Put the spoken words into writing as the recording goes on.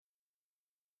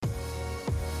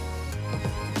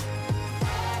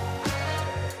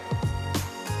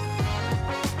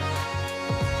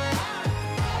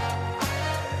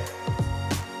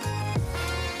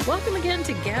Welcome again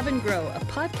to Gab and Grow, a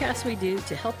podcast we do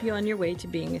to help you on your way to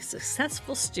being a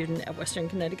successful student at Western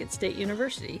Connecticut State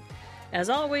University.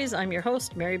 As always, I'm your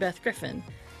host, Mary Beth Griffin,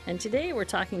 and today we're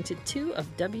talking to two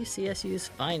of WCSU's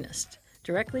finest,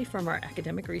 directly from our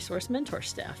Academic Resource Mentor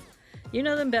staff. You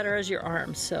know them better as your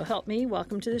ARMs, so help me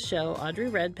welcome to the show Audrey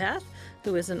Redpath,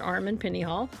 who is an ARM in Penny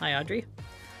Hall. Hi, Audrey.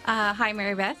 Hi,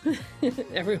 Mary Beth.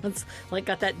 Everyone's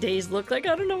got that dazed look, like,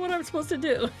 I don't know what I'm supposed to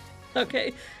do.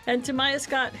 Okay, and Tamaya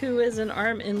Scott, who is an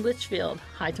ARM in Litchfield.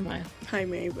 Hi, Tamaya. Hi,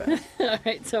 Mary Beth. All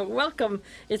right, so welcome.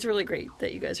 It's really great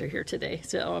that you guys are here today.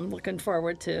 So I'm looking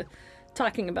forward to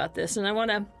talking about this. And I want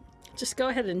to just go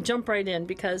ahead and jump right in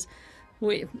because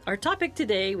our topic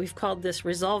today, we've called this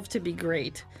Resolve to be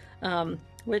Great,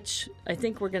 which I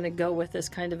think we're going to go with as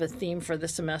kind of a theme for the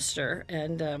semester.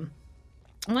 And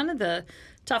one of the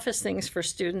toughest things for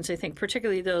students, I think,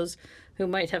 particularly those who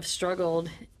might have struggled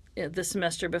the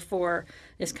semester before,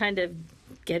 is kind of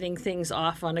getting things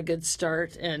off on a good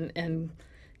start and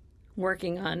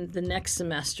working on the next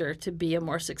semester to be a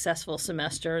more successful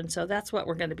semester. And so that's what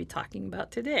we're going to be talking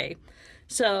about today.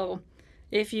 So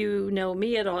if you know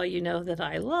me at all, you know that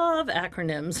I love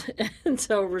acronyms. And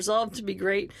so Resolve to be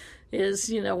Great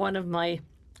is, one of my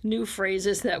new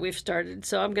phrases that we've started.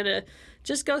 So I'm going to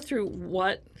just go through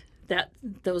what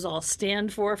those all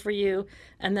stand for you,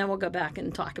 and then we'll go back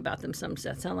and talk about them some. Does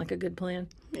that sound like a good plan?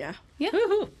 Yeah.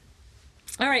 Woo-hoo.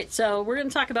 All right, so we're going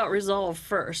to talk about resolve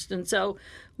first. And so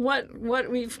what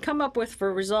we've come up with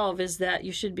for resolve is that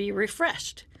you should be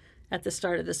refreshed at the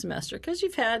start of the semester because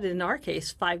you've had, in our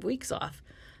case, 5 weeks off.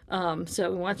 So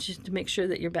we want you to make sure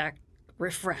that you're back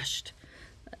refreshed.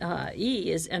 E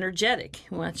is energetic.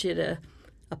 We want you to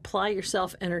apply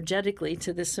yourself energetically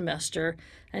to this semester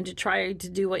and to try to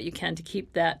do what you can to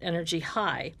keep that energy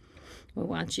high. We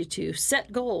want you to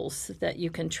set goals that you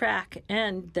can track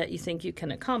and that you think you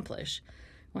can accomplish.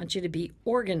 We want you to be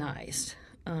organized.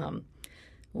 And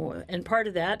part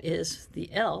of that is the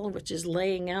L, which is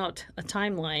laying out a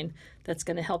timeline that's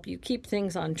going to help you keep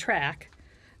things on track.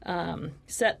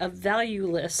 Set a value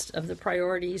list of the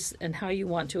priorities and how you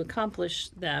want to accomplish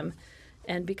them.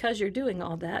 And because you're doing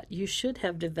all that, you should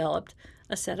have developed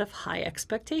a set of high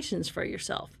expectations for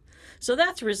yourself. So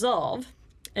that's resolve.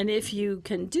 And if you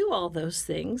can do all those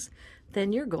things,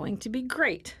 then you're going to be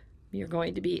great. You're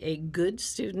going to be a good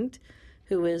student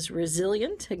who is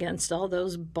resilient against all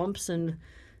those bumps and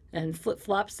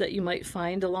flip-flops that you might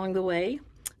find along the way.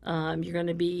 You're going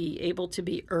to be able to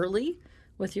be early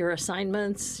with your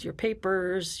assignments, your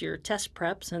papers, your test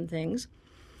preps and things.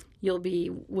 You'll be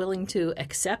willing to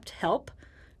accept help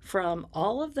from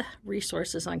all of the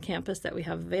resources on campus that we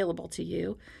have available to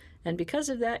you. And because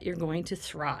of that, you're going to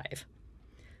thrive.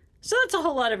 So that's a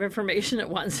whole lot of information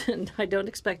at once, and I don't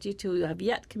expect you to have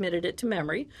yet committed it to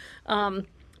memory. But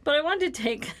I wanted to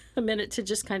take a minute to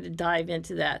just kind of dive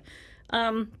into that.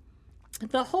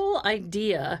 The whole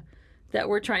idea that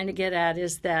we're trying to get at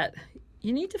is that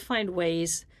you need to find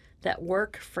ways that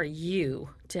work for you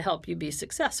to help you be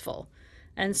successful.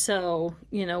 And so,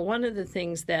 one of the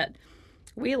things that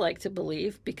we like to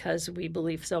believe, because we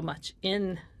believe so much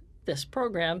in this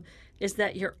program, is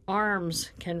that your ARMs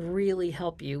can really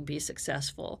help you be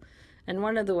successful. And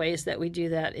one of the ways that we do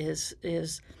that is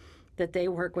that they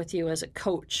work with you as a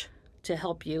coach to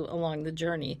help you along the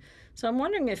journey. So I'm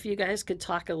wondering if you guys could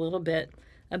talk a little bit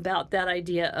about that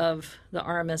idea of the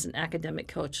ARM as an academic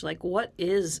coach. Like, what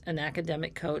is an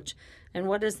academic coach, and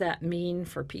what does that mean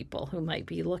for people who might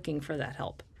be looking for that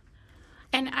help?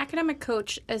 An academic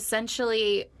coach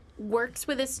essentially works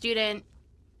with a student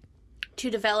to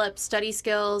develop study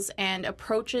skills and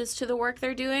approaches to the work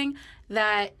they're doing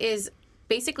that is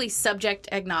basically subject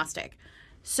agnostic.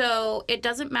 So it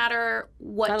doesn't matter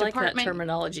what department... I like that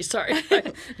terminology. Sorry.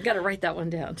 I got to write that one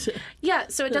down. Yeah,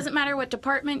 so it doesn't matter what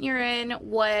department you're in,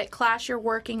 what class you're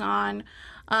working on.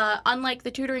 Unlike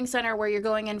the tutoring center where you're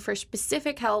going in for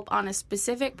specific help on a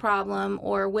specific problem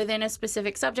or within a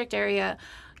specific subject area,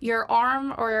 your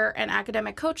ARM or an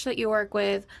academic coach that you work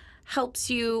with helps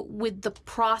you with the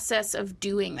process of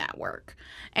doing that work.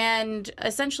 And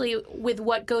essentially with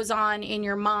what goes on in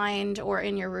your mind or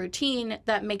in your routine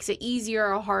that makes it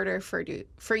easier or harder for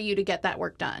you to get that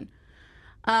work done.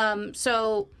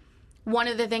 So one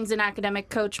of the things an academic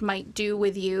coach might do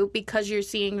with you, because you're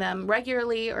seeing them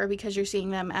regularly or because you're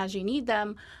seeing them as you need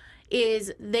them,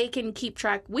 is they can keep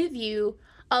track with you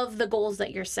of the goals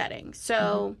that you're setting.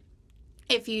 So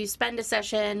if you spend a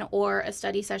session or a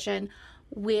study session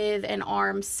with an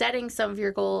ARM setting some of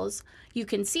your goals, you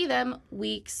can see them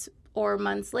weeks or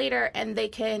months later, and they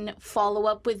can follow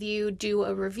up with you, do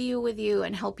a review with you,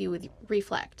 and help you with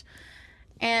reflect.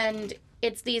 And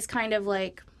it's these kind of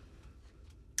like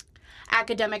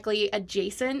academically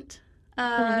adjacent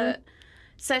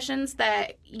sessions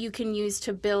that you can use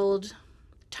to build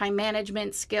time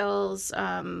management skills,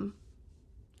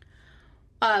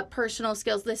 personal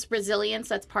skills, this resilience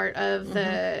that's part of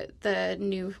the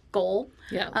new goal.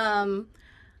 Yeah.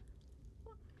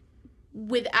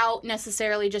 Without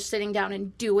necessarily just sitting down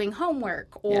and doing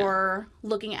homework or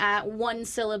looking at one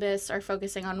syllabus or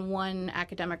focusing on one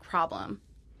academic problem.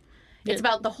 It's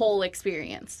about the whole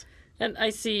experience. And I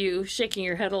see you shaking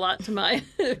your head a lot, Tamaya,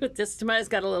 with this. Tamaya's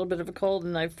got a little bit of a cold,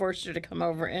 and I forced her to come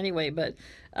over anyway. But,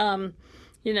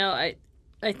 you know,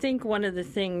 I think one of the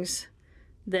things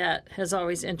that has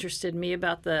always interested me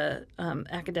about the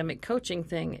academic coaching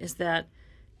thing is that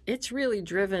it's really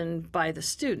driven by the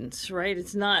students, right?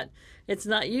 It's not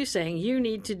you saying you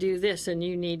need to do this and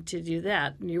you need to do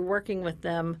that. You're working with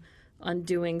them on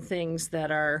doing things that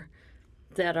are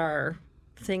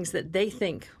things that they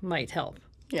think might help.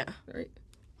 Yeah. Right.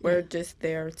 We're just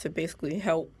there to basically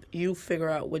help you figure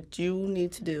out what you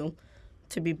need to do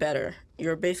to be better.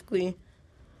 You're basically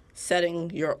setting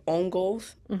your own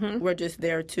goals. We're just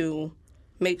there to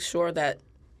make sure that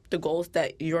the goals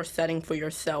that you're setting for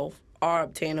yourself are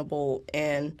obtainable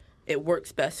and it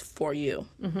works best for you.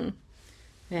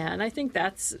 Yeah, and I think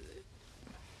that's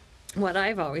what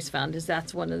I've always found is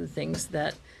that's one of the things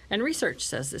that, and research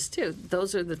says this too,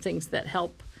 those are the things that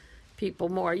help people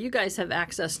more. You guys have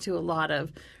access to a lot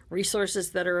of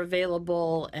resources that are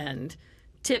available and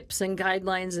tips and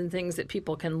guidelines and things that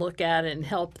people can look at and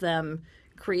help them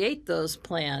create those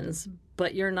plans,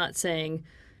 but you're not saying,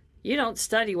 you don't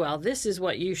study well, this is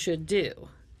what you should do.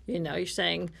 You know, you're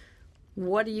saying,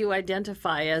 what do you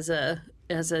identify as a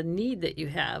need that you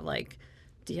have? Like,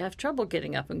 do you have trouble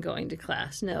getting up and going to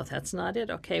class? No, that's not it.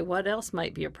 Okay, what else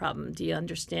might be a problem? Do you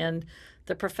understand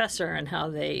the professor and how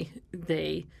they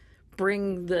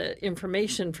bring the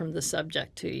information from the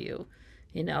subject to you?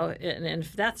 You know, and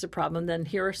if that's a problem, then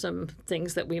here are some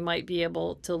things that we might be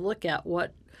able to look at.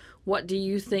 What do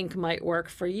you think might work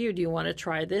for you? Do you want to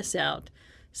try this out?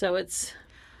 So it's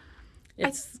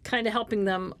kind of helping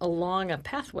them along a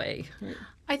pathway. Right?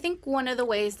 I think one of the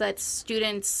ways that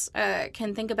students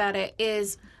can think about it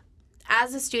is,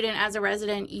 as a student, as a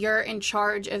resident, you're in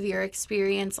charge of your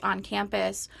experience on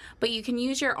campus, but you can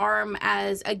use your ARM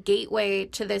as a gateway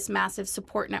to this massive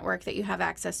support network that you have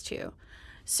access to.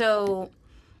 So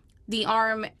the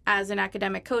ARM as an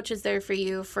academic coach is there for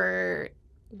you for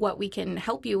what we can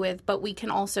help you with, but we can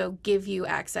also give you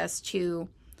access to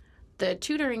the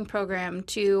tutoring program,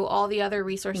 to all the other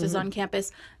resources on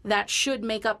campus that should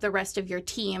make up the rest of your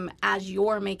team as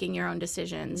you're making your own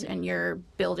decisions and you're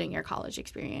building your college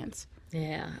experience.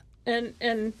 Yeah.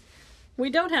 And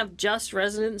we don't have just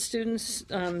resident students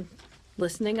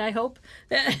listening, I hope.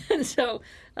 And so,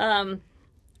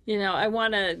 you know, I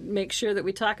want to make sure that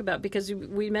we talk about, because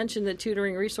we mentioned the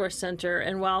Tutoring Resource Center,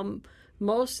 and while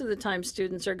most of the time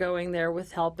students are going there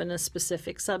with help in a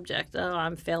specific subject. Oh,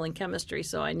 I'm failing chemistry,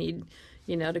 so I need,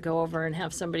 you know, to go over and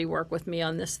have somebody work with me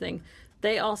on this thing.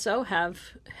 They also have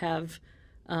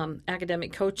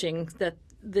academic coaching that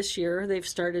this year they've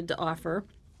started to offer.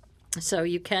 So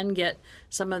you can get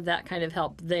some of that kind of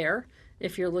help there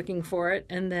if you're looking for it.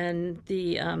 And then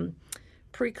the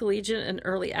pre-collegiate and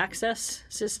early access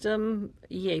system,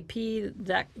 EAP,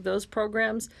 those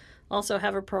programs also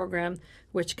have a program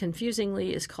which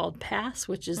confusingly is called PASS,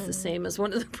 which is the same as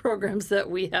one of the programs that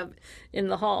we have in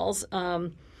the halls.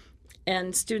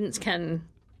 And students can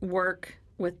work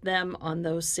with them on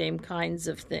those same kinds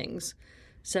of things.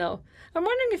 So I'm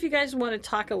wondering if you guys want to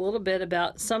talk a little bit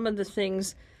about some of the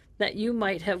things that you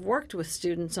might have worked with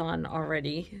students on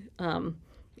already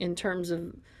in terms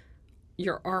of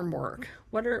your ARM work.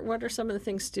 What are some of the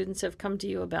things students have come to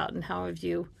you about, and how have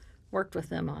you worked with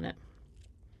them on it?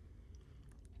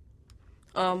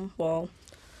 Well,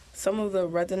 some of the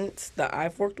residents that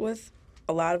I've worked with,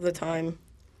 a lot of the time,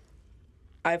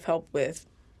 I've helped with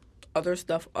other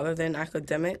stuff other than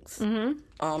academics.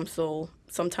 So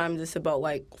sometimes it's about,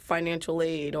 like, financial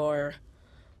aid or,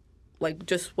 like,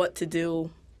 just what to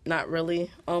do, not really,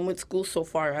 with school so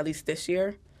far, at least this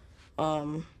year.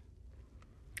 But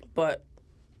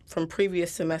from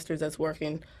previous semesters as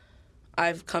working,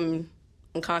 I've come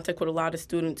in contact with a lot of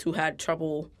students who had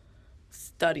trouble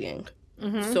studying.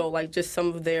 So, like, just some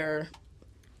of their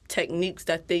techniques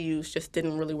that they use just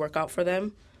didn't really work out for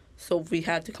them. So we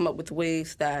had to come up with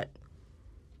ways that,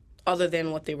 other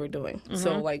than what they were doing.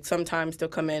 So, like, sometimes they'll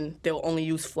come in, they'll only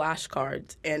use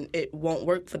flashcards, and it won't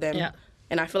work for them. Yeah.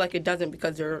 And I feel like it doesn't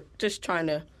because they're just trying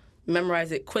to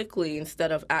memorize it quickly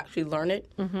instead of actually learn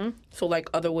it. So,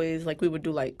 like, other ways, like, we would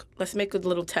do, like, let's make a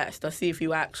little test. Let's see if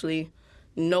you actually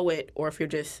know it or if you're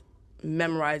just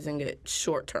memorizing it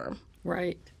short term.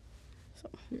 Right.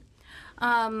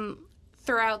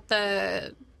 Throughout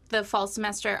the fall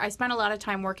semester, I spent a lot of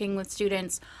time working with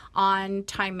students on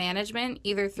time management,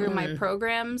 either through my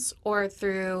programs or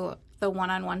through the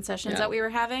one-on-one sessions that we were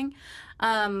having.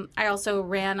 I also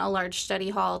ran a large study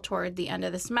hall toward the end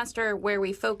of the semester where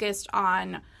we focused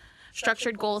on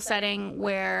structured goal setting,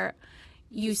 where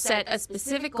you set a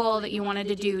specific goal that you wanted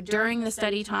to do during the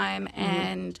study time,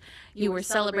 and you were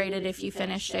celebrated if you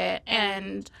finished it.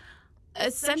 And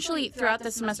essentially, throughout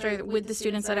the semester with the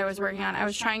students that I was working on, I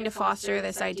was trying to foster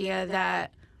this idea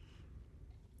that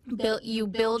you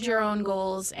build your own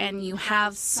goals and you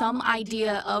have some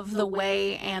idea of the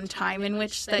way and time in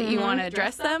which that you want to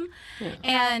address them. Yeah.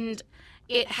 And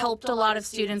it helped a lot of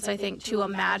students, I think, to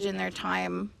imagine their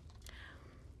time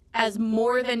as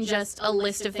more than just a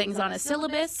list of things on a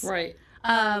syllabus. Right.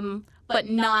 But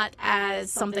not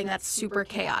as something that's super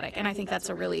chaotic. And I think that's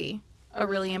a really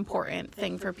important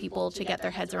thing for people to get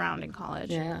their heads around in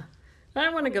college. Yeah. I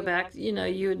want to go back. You know,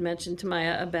 you had mentioned to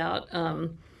Maya about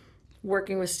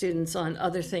working with students on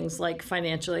other things like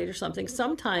financial aid or something.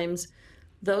 Sometimes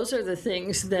those are the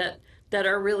things that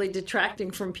are really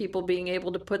detracting from people being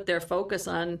able to put their focus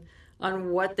on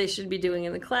what they should be doing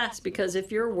in the class. Because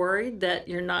if you're worried that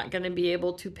you're not going to be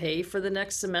able to pay for the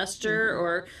next semester,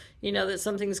 or, you know, that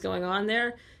something's going on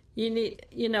there, you need,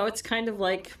 you know, it's kind of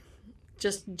like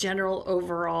just general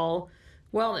overall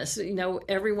wellness. You know,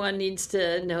 everyone needs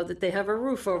to know that they have a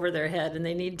roof over their head, and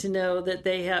they need to know that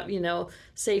they have, you know,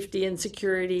 safety and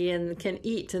security and can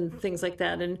eat and things like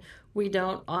that. And we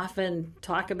don't often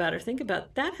talk about or think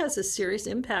about that. Has a serious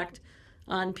impact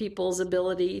on people's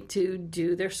ability to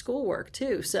do their schoolwork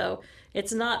too. So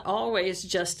it's not always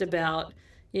just about,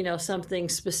 you know, something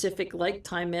specific like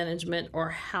time management or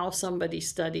how somebody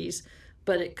studies,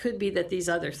 but it could be that these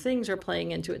other things are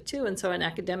playing into it too. And so an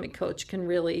academic coach can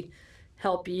really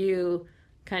help you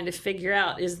kind of figure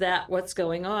out, is that what's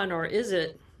going on, or is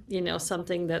it, you know,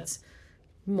 something that's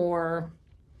more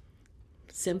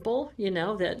simple, you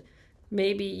know, that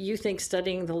maybe you think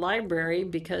studying the library,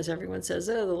 because everyone says,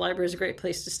 oh, the library is a great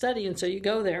place to study, and so you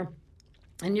go there,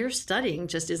 and your studying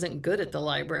just isn't good at the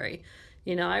library.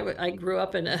 You know, I grew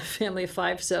up in a family of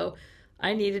 5, so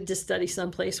I needed to study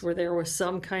someplace where there was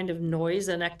some kind of noise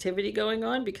and activity going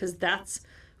on, because that's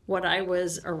what I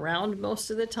was around most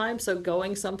of the time. So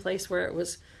going someplace where it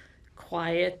was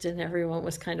quiet and everyone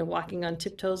was kind of walking on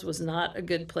tiptoes was not a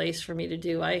good place for me to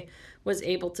do. I was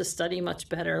able to study much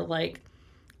better like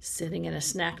sitting in a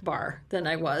snack bar than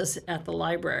I was at the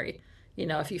library. You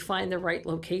know, if you find the right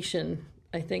location,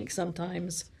 I think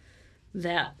sometimes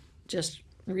that just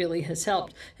really has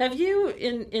helped. Have you,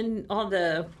 in all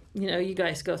the, you know, you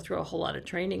guys go through a whole lot of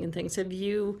training and things, have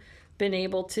you been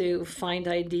able to find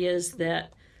ideas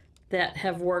that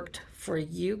have worked for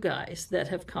you guys that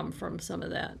have come from some of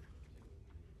that?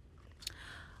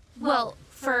 Well,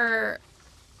 for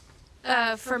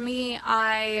me,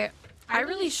 I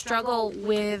really struggle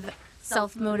with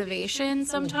self-motivation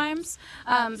sometimes.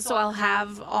 So I'll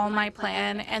have all my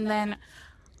plan, and then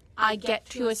I get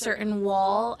to a certain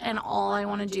wall, and all I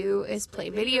want to do is play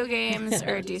video games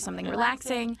or do something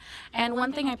relaxing. And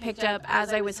one thing I picked up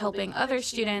as I was helping other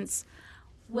students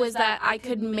was that I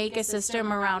could make a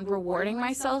system around rewarding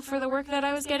myself for the work that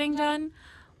I was getting done.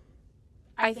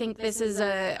 I think this is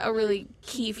a really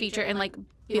key feature in like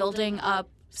building up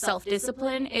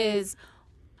self-discipline. Is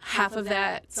half of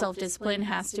that self-discipline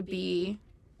has to be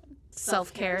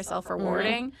self-care,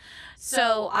 self-rewarding.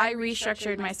 So I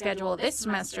restructured my schedule this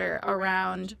semester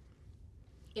around,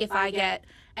 if I get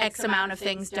X amount of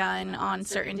things done on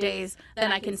certain days,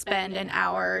 then I can spend an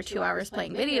hour or 2 hours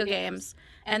playing video games.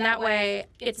 And that way,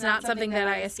 it's not something that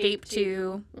I escape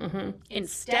to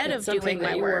instead of doing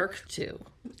my work. To.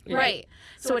 Yeah. Right.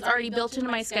 So it's already built into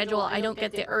my schedule. I don't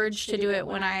get the urge to do it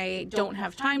when I don't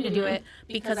have time to do it,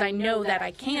 because I know that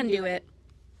I can do it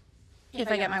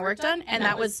if I get my work done. And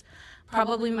that was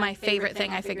probably my favorite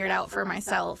thing I figured out for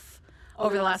myself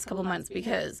over the last couple months,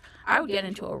 because I would get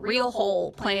into a real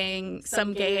hole playing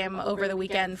some game over the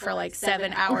weekend for like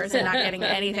 7 hours and not getting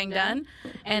anything done.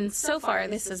 And so far,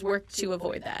 this has worked to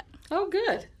avoid that. Oh,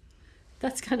 good.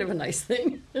 That's kind of a nice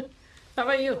thing. How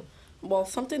about you? Well,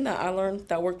 something that I learned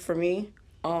that worked for me,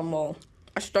 I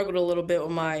struggled a little bit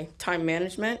with my time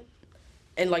management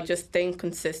and like just staying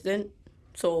consistent.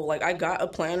 So like I got a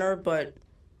planner, but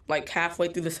like halfway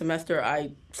through the semester,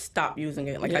 I stopped using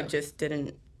it. Like I just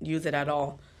didn't use it at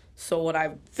all. So what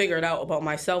I figured out about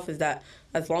myself is that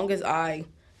as long as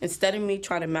instead of me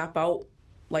trying to map out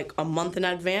like a month in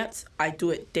advance, I do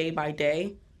it day by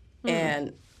day.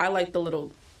 And I like the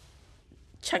little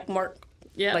check mark,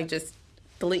 like just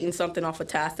deleting something off a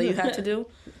task that you had to do.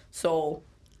 So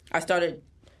I started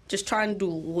just trying to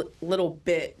do little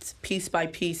bits, piece by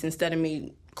piece, instead of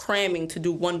me cramming to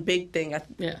do one big thing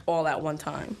all at one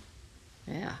time.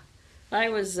 Yeah. I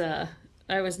was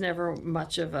never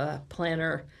much of a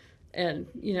planner, and,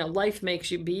 life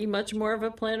makes you be much more of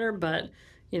a planner, but,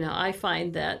 I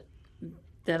find that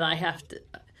I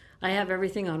have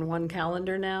everything on one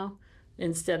calendar now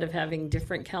instead of having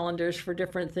different calendars for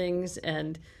different things,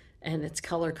 and it's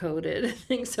color coded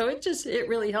things. So it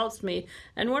really helps me.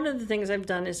 And one of the things I've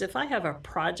done is if I have a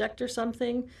project or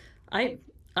something,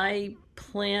 I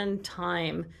plan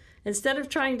time. Instead of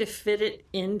trying to fit it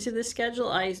into the schedule,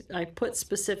 I put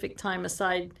specific time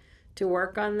aside to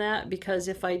work on that, because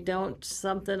if I don't,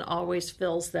 something always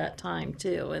fills that time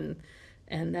too,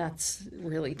 and that's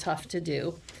really tough to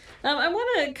do. I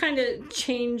want to kind of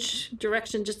change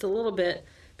direction just a little bit,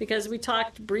 because we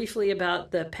talked briefly about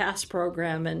the PASS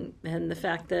program and the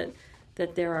fact that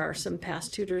there are some PASS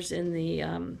tutors in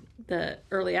the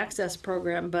early access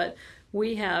program, but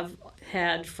we have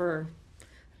had for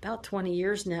about 20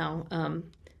 years now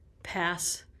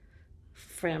PASS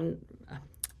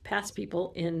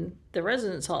people in the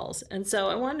residence halls. And so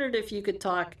I wondered if you could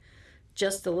talk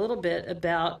just a little bit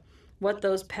about what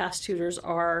those PASS tutors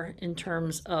are in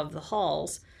terms of the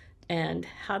halls, and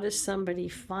how does somebody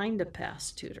find a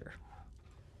PASS tutor?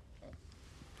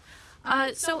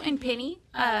 So in Pinny,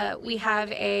 we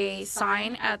have a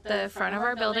sign at the front of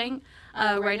our building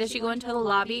right as you go into the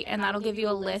lobby, and that'll give you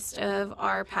a list of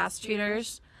our PASS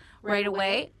tutors right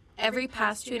away. Every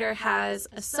PASS tutor has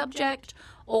a subject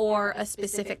or a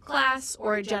specific class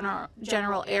or a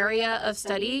general area of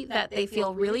study that they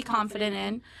feel really confident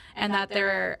in and that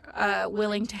they're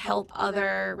willing to help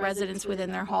other residents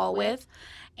within their hall with.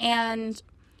 And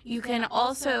you can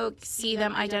also see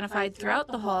them identified throughout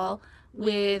the hall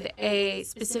with a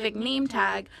specific name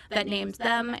tag that names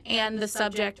them and the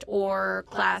subject or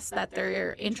class that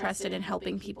they're interested in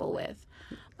helping people with.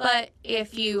 But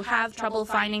if you have trouble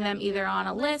finding them either on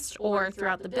a list or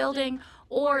throughout the building,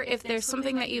 or if there's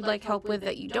something that you'd like help with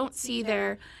that you don't see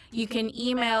there, you can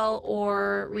email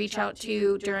or reach out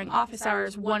to, during office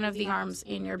hours, one of the arms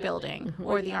in your building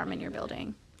or the arm in your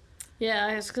building.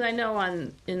 Yeah, because I know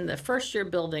in the first year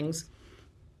buildings,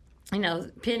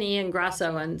 Pinny and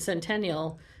Grasso and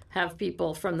Centennial have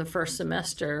people from the first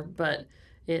semester, but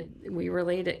we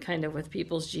relate it kind of with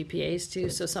people's GPAs too.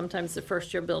 So sometimes the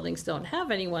first year buildings don't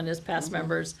have anyone as PASS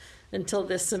members until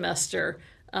this semester.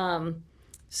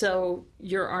 So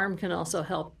your arm can also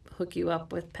help hook you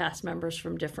up with PASS members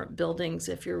from different buildings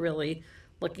if you're really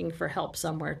looking for help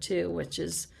somewhere too, which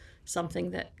is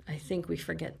something that I think we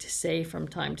forget to say from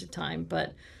time to time.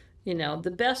 But,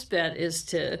 the best bet is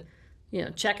to,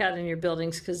 check out in your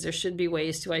buildings, because there should be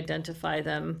ways to identify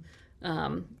them.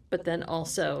 But then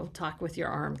also talk with your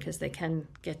arm, because they can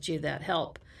get you that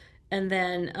help. And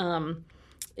then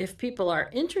if people are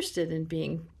interested in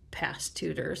being PASS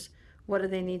tutors, what do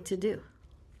they need to do?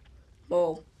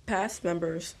 Well, PASS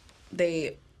members,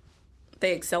 they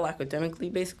excel academically,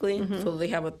 basically. Mm-hmm. So they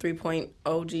have a 3.0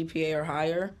 GPA or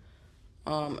higher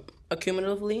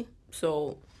accumulatively.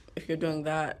 So if you're doing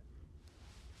that,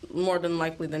 more than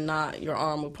likely than not, your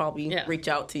arm will probably reach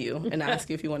out to you and ask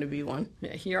you if you want to be one.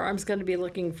 Yeah, your arm's going to be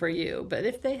looking for you. But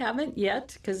if they haven't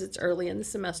yet, because it's early in the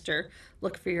semester,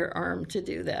 look for your arm to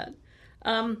do that.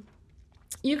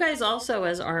 You guys also,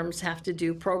 as arms, have to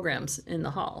do programs in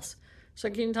the halls. So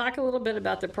can you talk a little bit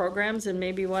about the programs, and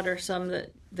maybe what are some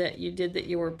that you did that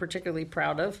you were particularly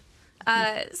proud of?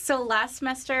 So last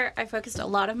semester, I focused a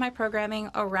lot of my programming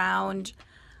around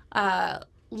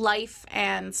life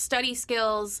and study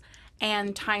skills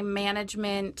and time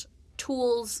management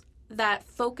tools that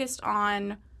focused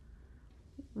on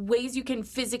ways you can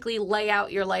physically lay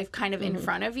out your life kind of in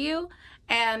front of you.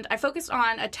 And I focused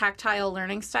on a tactile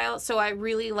learning style. So I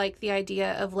really like the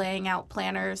idea of laying out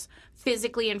planners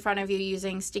physically in front of you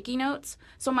using sticky notes.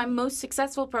 So my most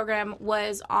successful program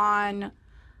was on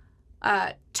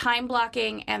time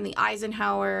blocking and the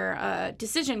Eisenhower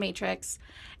decision matrix.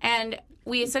 And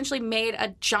we essentially made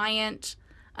a giant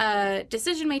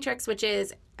decision matrix, which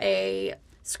is a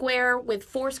square with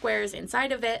 4 squares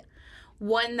inside of it.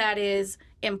 One that is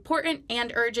important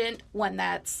and urgent, one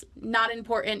that's not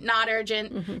important, not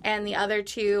urgent, and the other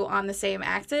 2 on the same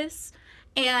axis.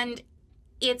 And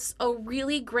it's a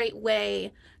really great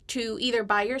way to either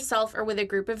by yourself or with a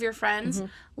group of your friends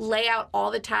lay out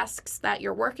all the tasks that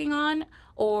you're working on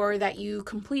or that you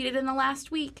completed in the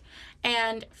last week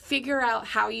and figure out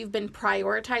how you've been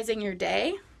prioritizing your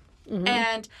day.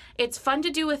 And it's fun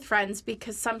to do with friends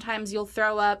because sometimes you'll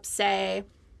throw up, say,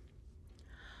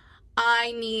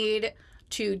 I need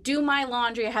to do my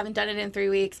laundry. I haven't done it in 3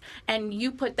 weeks. And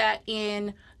you put that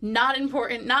in not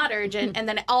important, not urgent. And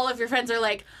then all of your friends are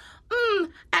like,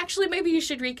 actually, maybe you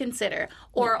should reconsider.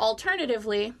 Or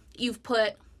alternatively, you've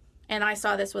put, and I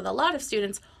saw this with a lot of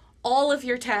students, all of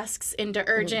your tasks into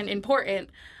urgent, important,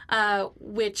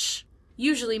 which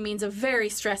usually means a very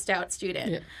stressed out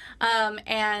student. Yeah.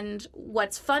 And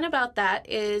what's fun about that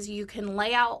is you can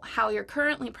lay out how you're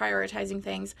currently prioritizing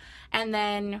things and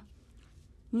then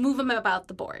move them about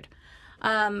the board.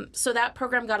 So that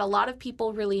program got a lot of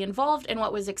people really involved. And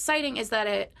what was exciting is that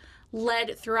it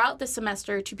led throughout the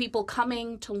semester to people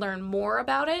coming to learn more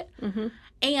about it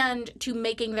and to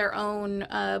making their own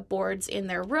boards in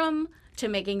their room, to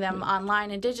making them online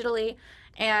and digitally.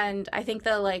 And I think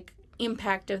the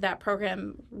impact of that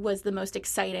program was the most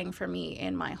exciting for me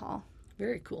in my hall.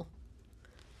 Very cool.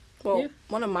 Well,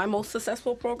 one of my most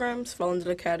successful programs fell into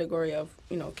the category of,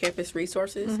 campus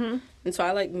resources. And so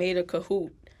I made a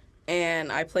Kahoot,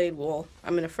 and I played,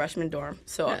 I'm in a freshman dorm.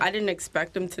 So I didn't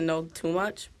expect them to know too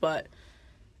much, but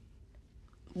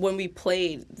when we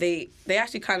played, they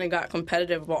actually kind of got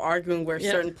competitive about arguing where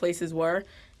certain places were.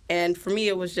 And for me,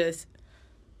 it was just,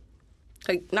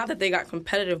 not that they got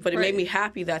competitive, but it made me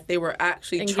happy that they were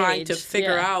actually engaged, trying to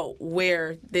figure out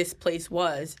where this place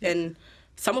was. And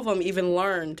some of them even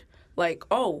learned,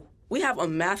 we have a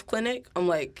math clinic. I'm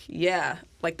like, yeah,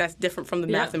 that's different from the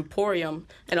math emporium.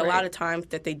 And a lot of times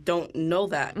that they don't know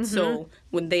that. So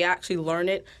when they actually learn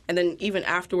it, and then even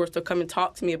afterwards they'll come and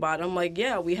talk to me about it, I'm like,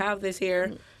 yeah, we have this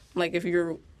here. If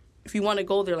you want to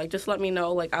go there, just let me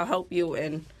know. I'll help you.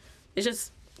 And it's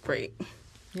just great.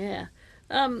 Yeah.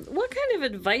 What kind of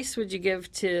advice would you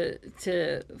give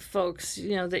to folks,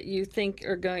 that you think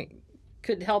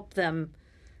could help them,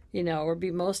 or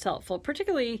be most helpful,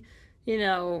 particularly,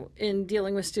 in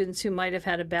dealing with students who might have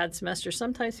had a bad semester?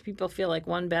 Sometimes people feel like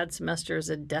one bad semester is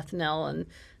a death knell and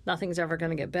nothing's ever going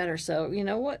to get better. So,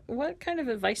 what kind of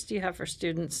advice do you have for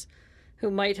students who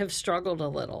might have struggled a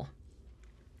little?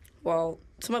 Well,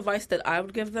 some advice that I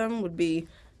would give them would be,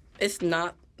 it's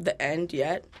not the end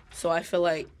yet. So I feel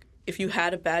like if you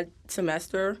had a bad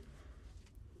semester,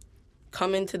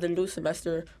 come into the new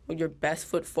semester with your best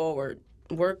foot forward.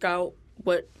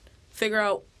 Figure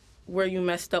out where you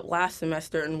messed up last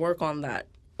semester and work on that.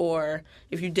 Or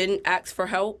if you didn't ask for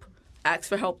help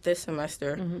this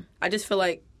semester. I just feel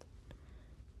like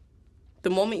the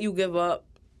moment you give up,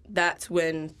 that's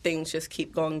when things just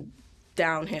keep going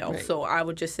downhill. Right. So I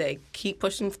would just say, keep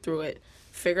pushing through it,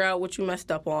 figure out what you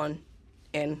messed up on,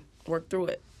 and work through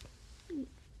it.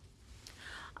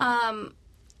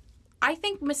 I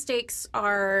think mistakes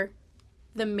are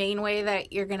the main way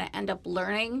that you're going to end up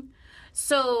learning.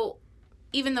 So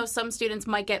even though some students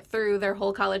might get through their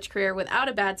whole college career without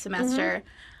a bad semester,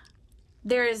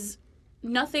 there is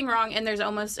nothing wrong, and there's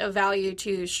almost a value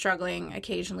to struggling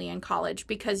occasionally in college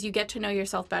because you get to know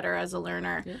yourself better as a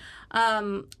learner.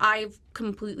 Yeah. I've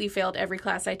completely failed every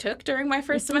class I took during my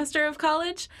first semester of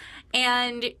college,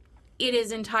 and it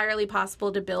is entirely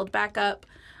possible to build back up.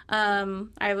 I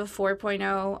have a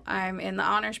 4.0. I'm in the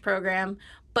honors program,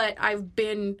 but I've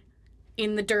been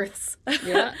in the dearths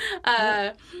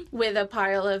with a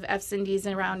pile of F's and D's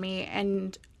around me,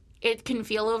 and it can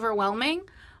feel overwhelming,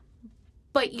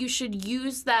 but you should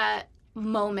use that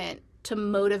moment to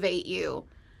motivate you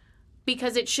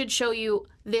because it should show you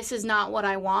this is not what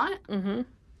I want.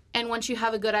 And once you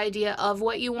have a good idea of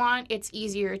what you want, it's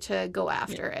easier to go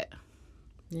after it.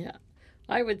 Yeah,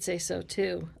 I would say so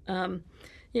too.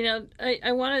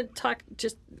 I want to talk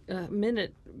just a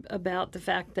minute about the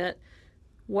fact that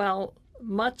while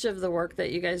much of the work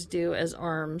that you guys do as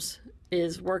ARMS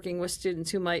is working with students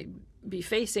who might be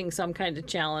facing some kind of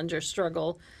challenge or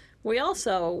struggle, we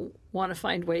also want to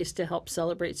find ways to help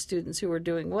celebrate students who are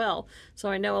doing well. So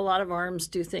I know a lot of ARMS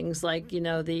do things like,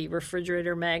 the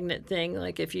refrigerator magnet thing,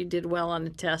 like if you did well on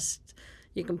a test,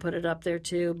 you can put it up there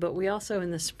too. But we also in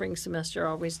the spring semester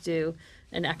always do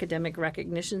an academic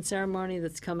recognition ceremony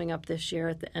that's coming up this year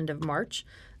at the end of March.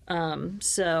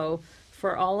 So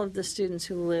for all of the students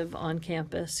who live on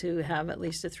campus who have at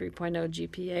least a 3.0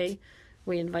 GPA,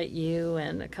 we invite you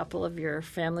and a couple of your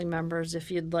family members if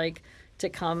you'd like to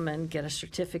come and get a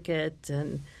certificate,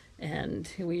 and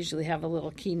we usually have a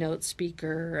little keynote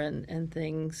speaker and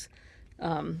things.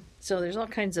 So there's all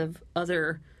kinds of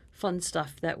other fun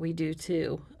stuff that we do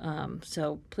too.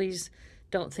 So please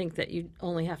don't think that you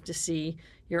only have to see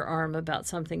your ARM about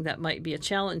something that might be a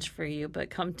challenge for you, but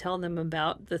come tell them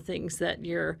about the things that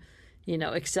you're,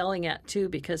 excelling at too,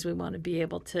 because we want to be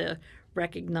able to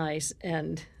recognize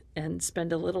and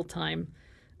spend a little time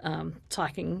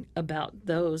talking about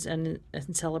those and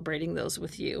celebrating those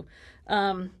with you.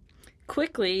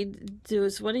 quickly,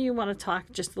 does one of you want to talk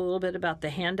just a little bit about the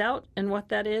handout and what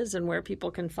that is and where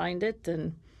people can find it?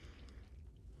 And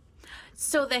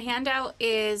So the handout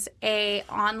is a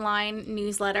online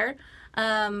newsletter.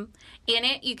 In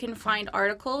it, you can find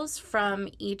articles from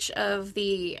each of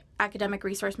the academic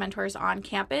resource mentors on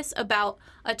campus about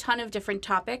a ton of different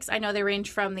topics. I know they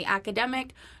range from the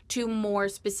academic to more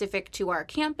specific to our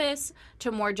campus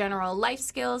to more general life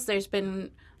skills. There's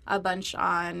been a bunch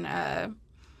on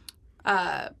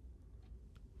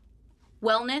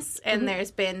wellness, and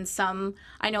there's been some.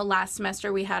 I know last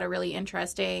semester we had a really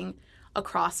interesting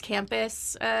across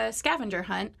campus scavenger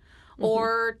hunt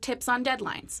or tips on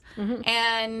deadlines.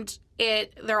 And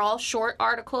they're all short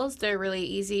articles. They're really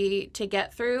easy to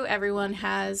get through. Everyone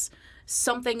has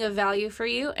something of value for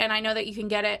you. And I know that you can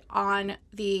get it on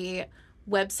the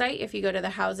website if you go to the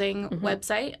housing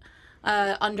website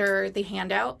under the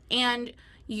handout. And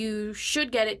you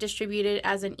should get it distributed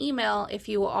as an email if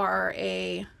you are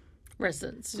a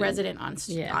resident on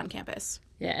campus.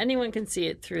 Yeah, anyone can see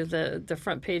it through the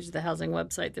front page of the housing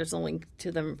website. There's a link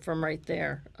to them from right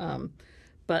there.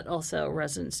 But also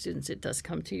resident students, it does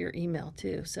come to your email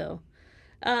too. So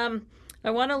I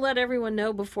want to let everyone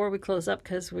know before we close up,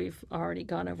 because we've already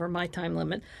gone over my time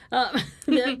limit,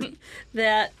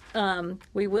 that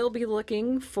we will be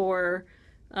looking for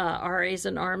RAs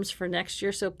and ARMs for next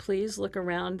year. So please look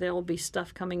around. There will be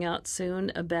stuff coming out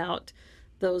soon about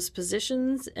those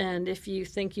positions, and if you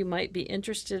think you might be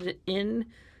interested in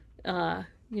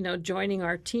joining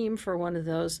our team for one of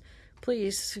those,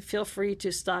 please feel free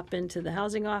to stop into the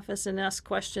housing office and ask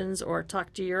questions, or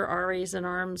talk to your RAs and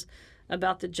ARMs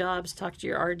about the jobs, talk to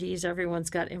your RDs.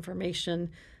 Everyone's got information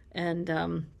and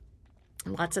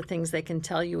lots of things they can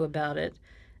tell you about it.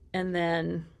 And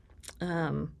then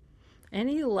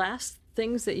any last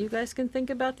things that you guys can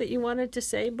think about that you wanted to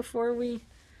say before we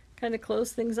kind of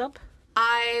close things up?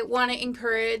 I want to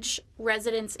encourage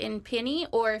residents in Pinny,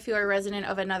 or if you're a resident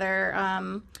of another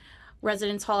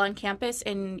residence hall on campus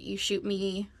and you shoot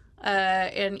me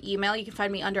an email, you can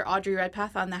find me under Audrey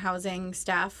Redpath on the housing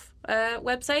staff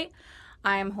website.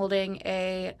 I am holding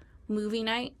a movie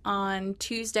night on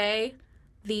Tuesday.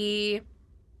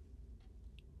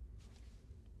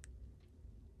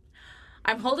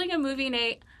 I'm holding a movie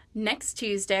night next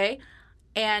Tuesday,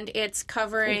 and it's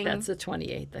covering... I think that's the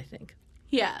 28th, I think.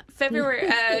 Yeah,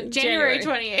 January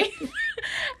 28th.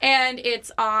 And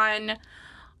it's on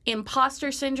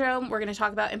imposter syndrome. We're going to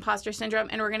talk about imposter syndrome,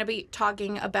 and we're going to be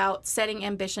talking about setting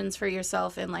ambitions for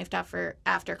yourself in life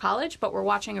after college, but we're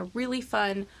watching a really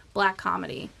fun Black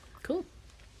comedy. Cool.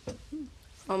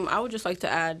 I would just like to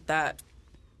add that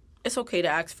it's okay to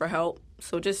ask for help,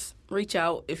 so just reach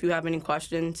out if you have any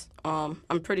questions. I'm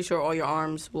pretty sure all your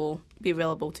ARMs will be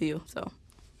available to you. So,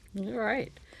 all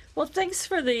right. Well, thanks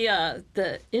for the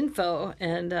info,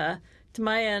 and to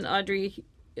Maya and Audrey,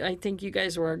 I think you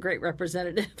guys were a great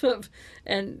representative of,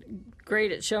 and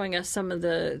great at showing us some of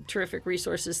the terrific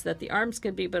resources that the ARMs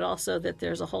can be, but also that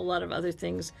there's a whole lot of other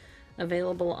things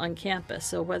available on campus.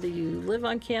 So whether you live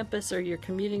on campus or you're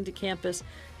commuting to campus,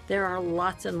 there are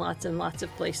lots and lots and lots of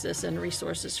places and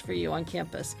resources for you on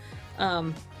campus.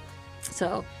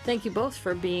 So thank you both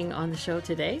for being on the show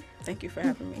today. Thank you for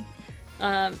having me.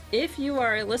 If you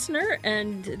are a listener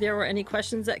and there were any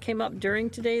questions that came up during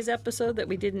today's episode that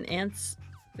we didn't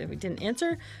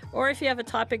answer, or if you have a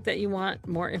topic that you want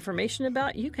more information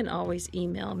about, you can always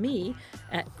email me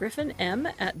at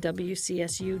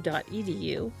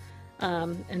griffinm@wcsu.edu.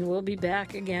 And we'll be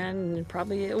back again in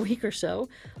probably a week or so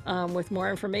with more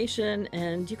information.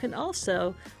 And you can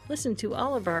also listen to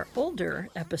all of our older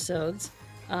episodes,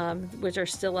 which are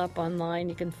still up online.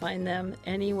 You can find them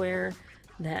anywhere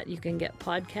that you can get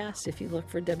podcasts if you look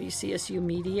for WCSU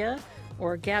Media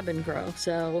or Gab and Grow.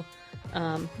 So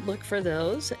look for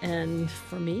those. And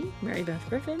for me, Mary Beth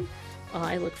Griffin,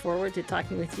 I look forward to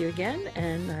talking with you again,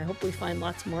 and I hope we find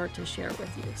lots more to share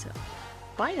with you. So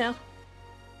bye now.